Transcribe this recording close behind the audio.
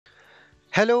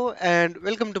Hello and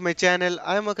welcome to my channel.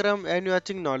 I am Akram and you are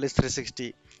watching Knowledge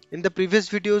 360. In the previous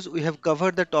videos, we have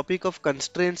covered the topic of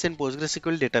constraints in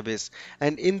PostgreSQL database.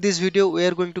 And in this video, we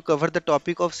are going to cover the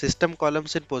topic of system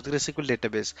columns in PostgreSQL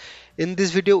database. In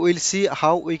this video, we'll see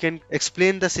how we can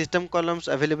explain the system columns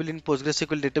available in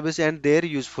PostgreSQL database and their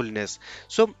usefulness.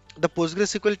 So, the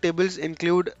PostgreSQL tables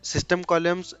include system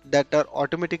columns that are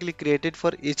automatically created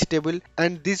for each table,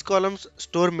 and these columns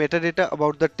store metadata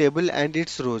about the table and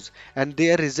its rows, and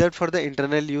they are reserved for the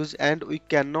internal use, and we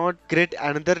cannot create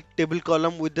another table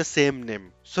column with the same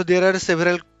name. So there are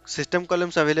several system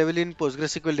columns available in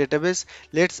PostgreSQL database.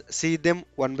 Let's see them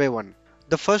one by one.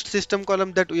 The first system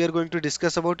column that we are going to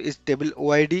discuss about is table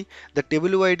OID. The table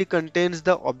OID contains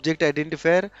the object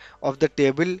identifier of the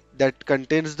table that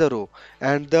contains the row,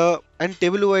 and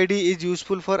table OID is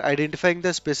useful for identifying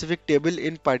the specific table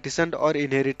in partitioned or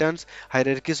inheritance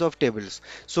hierarchies of tables.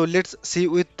 So let's see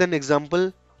with an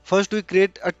example. First we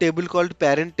create a table called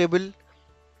parent table,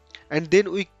 and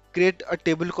then we create a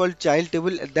table called child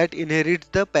table that inherits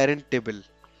the parent table.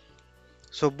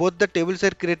 So both the tables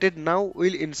are created. Now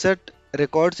we'll insert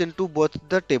records into both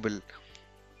the table.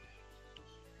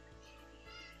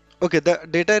 Okay, the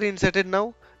data are inserted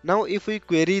now. Now if we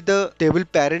query the table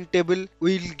parent table,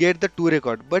 we'll get the two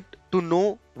record. But to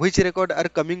know which record are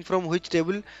coming from which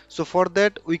table, so for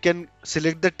that we can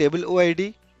select the table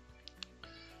OID.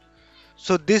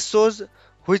 So this shows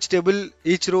which table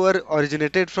each row are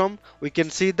originated from. We can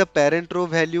see the parent row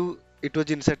value, it was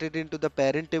inserted into the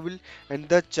parent table, and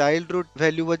the child row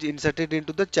value was inserted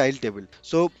into the child table.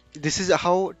 So this is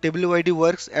how table OID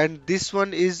works, and this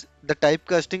one is the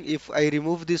typecasting. If I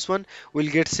remove this one,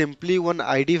 we'll get simply one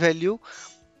ID value.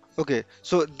 Okay,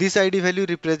 so this ID value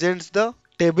represents the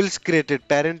tables created,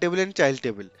 parent table and child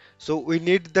table. So we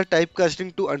need the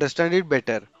typecasting to understand it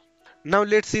better. Now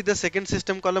let's see the second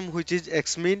system column, which is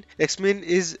xmin. Xmin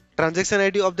is transaction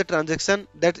ID of the transaction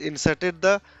that inserted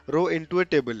the row into a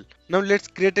table. Now let's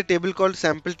create a table called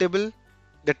sample table.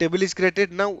 The table is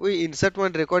created. Now we insert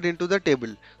one record into the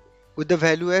table with the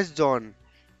value as John.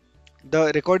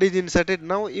 The record is inserted.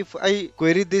 Now if I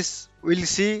query this, we'll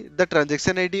see the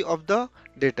transaction ID of the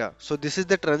data. So this is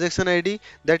the transaction ID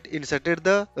that inserted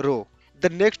the row. The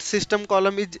next system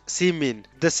column is cmin.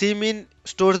 The cmin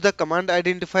stores the command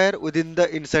identifier within the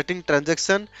inserting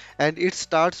transaction, and it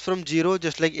starts from 0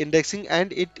 just like indexing,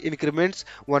 and it increments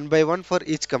one by one for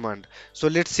each command. So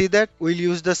let's see that. We'll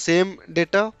use the same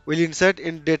data. We'll insert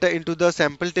in data into the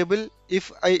sample table.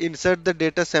 If I insert the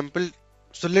data sample,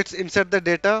 so let's insert the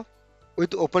data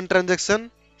with open transaction.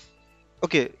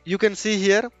 Okay, you can see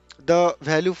here the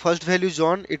value, first value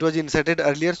John, it was inserted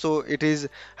earlier, so it is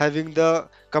having the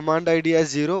command ID as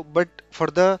 0. But for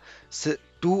the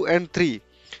 2 and 3,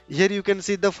 here you can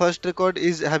see the first record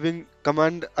is having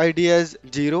command ID as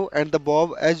 0 and the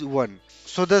Bob as 1.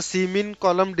 So the cmin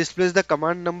column displays the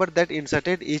command number that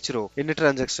inserted each row in a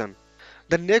transaction.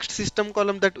 The next system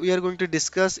column that we are going to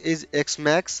discuss is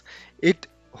xmax. It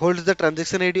holds the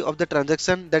transaction ID of the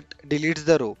transaction that deletes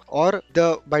the row, or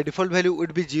the by default value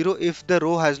would be 0 if the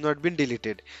row has not been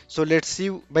deleted. So let's see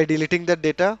by deleting the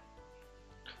data.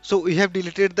 So we have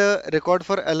deleted the record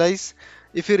for Alice.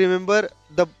 If you remember,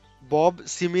 the Bob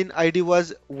cmin ID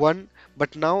was 1,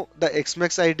 but now the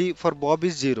xmax ID for Bob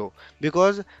is 0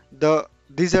 because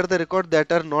these are the records that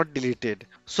are not deleted.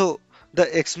 So the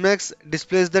xmax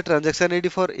displays the transaction ID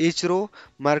for each row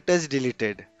marked as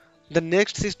deleted. The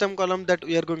next system column that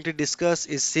we are going to discuss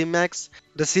is cmax.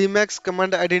 The cmax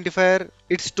command identifier,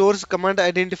 it stores command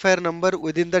identifier number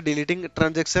within the deleting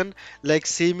transaction. Like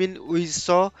cmin we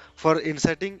saw for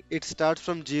inserting, it starts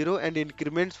from 0 and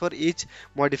increments for each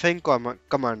modifying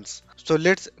commands. So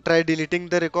let's try deleting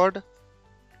the record.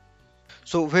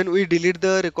 So when we delete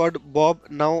the record Bob,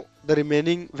 now the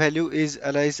remaining value is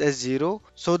alias as 0.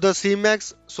 So the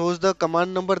cmax shows the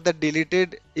command number that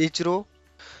deleted each row.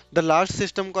 The last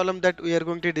system column that we are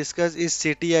going to discuss is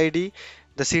ctid.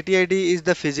 The ctid is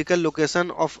the physical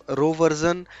location of row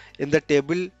version in the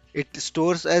table. It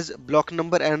stores as block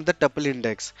number and the tuple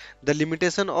index. The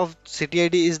limitation of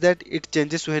ctid is that it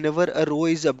changes whenever a row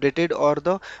is updated or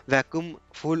the vacuum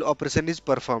full operation is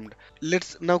performed.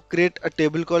 Let's now create a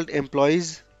table called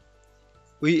employees.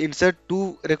 We insert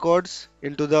two records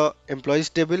into the employees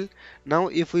table. Now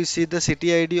if we see the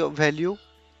ctid value,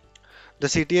 the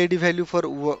ctid value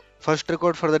for first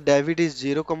record for the David is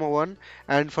 0, 1,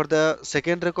 and for the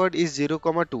second record is 0,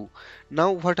 2.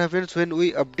 Now what happens when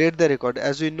we update the record?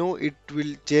 As we know, it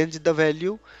will change the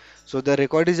value. So the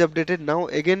record is updated. Now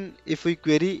again if we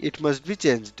query, it must be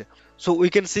changed. So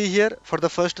we can see here for the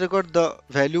first record the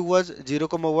value was 0,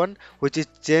 1, which is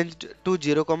changed to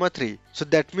 0, 3. So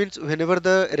that means whenever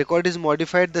the record is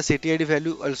modified, the ctid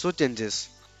value also changes.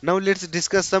 Now let's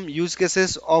discuss some use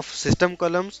cases of system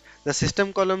columns. The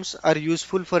system columns are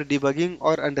useful for debugging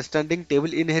or understanding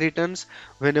table inheritance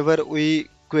whenever we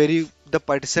query the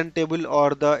partition table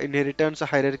or the inheritance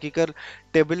hierarchical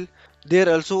table. They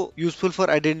are also useful for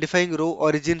identifying row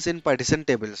origins in partition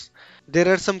tables. There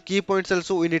are some key points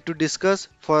also we need to discuss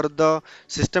for the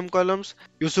system columns.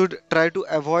 You should try to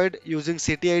avoid using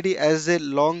ctid as a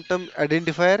long-term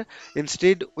identifier.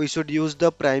 Instead, we should use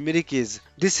the primary keys.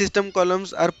 These system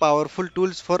columns are powerful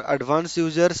tools for advanced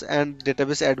users and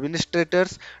database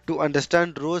administrators to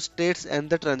understand row states and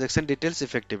the transaction details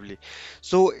effectively.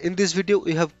 So in this video,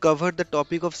 we have covered the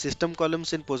topic of system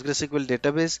columns in PostgreSQL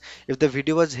database. If the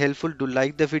video was helpful, do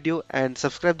like the video and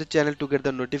subscribe the channel to get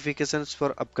the notifications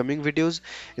for upcoming videos.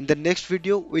 In the next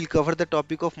video, we'll cover the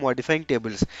topic of modifying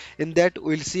tables. In that,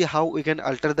 we'll see how we can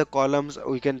alter the columns,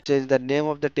 we can change the name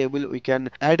of the table, we can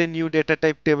add a new data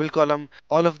type table column,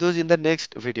 all of those in the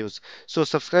next videos. So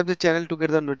subscribe the channel to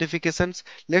get the notifications.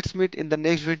 Let's meet in the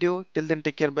next video. Till then,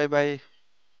 take care. Bye bye.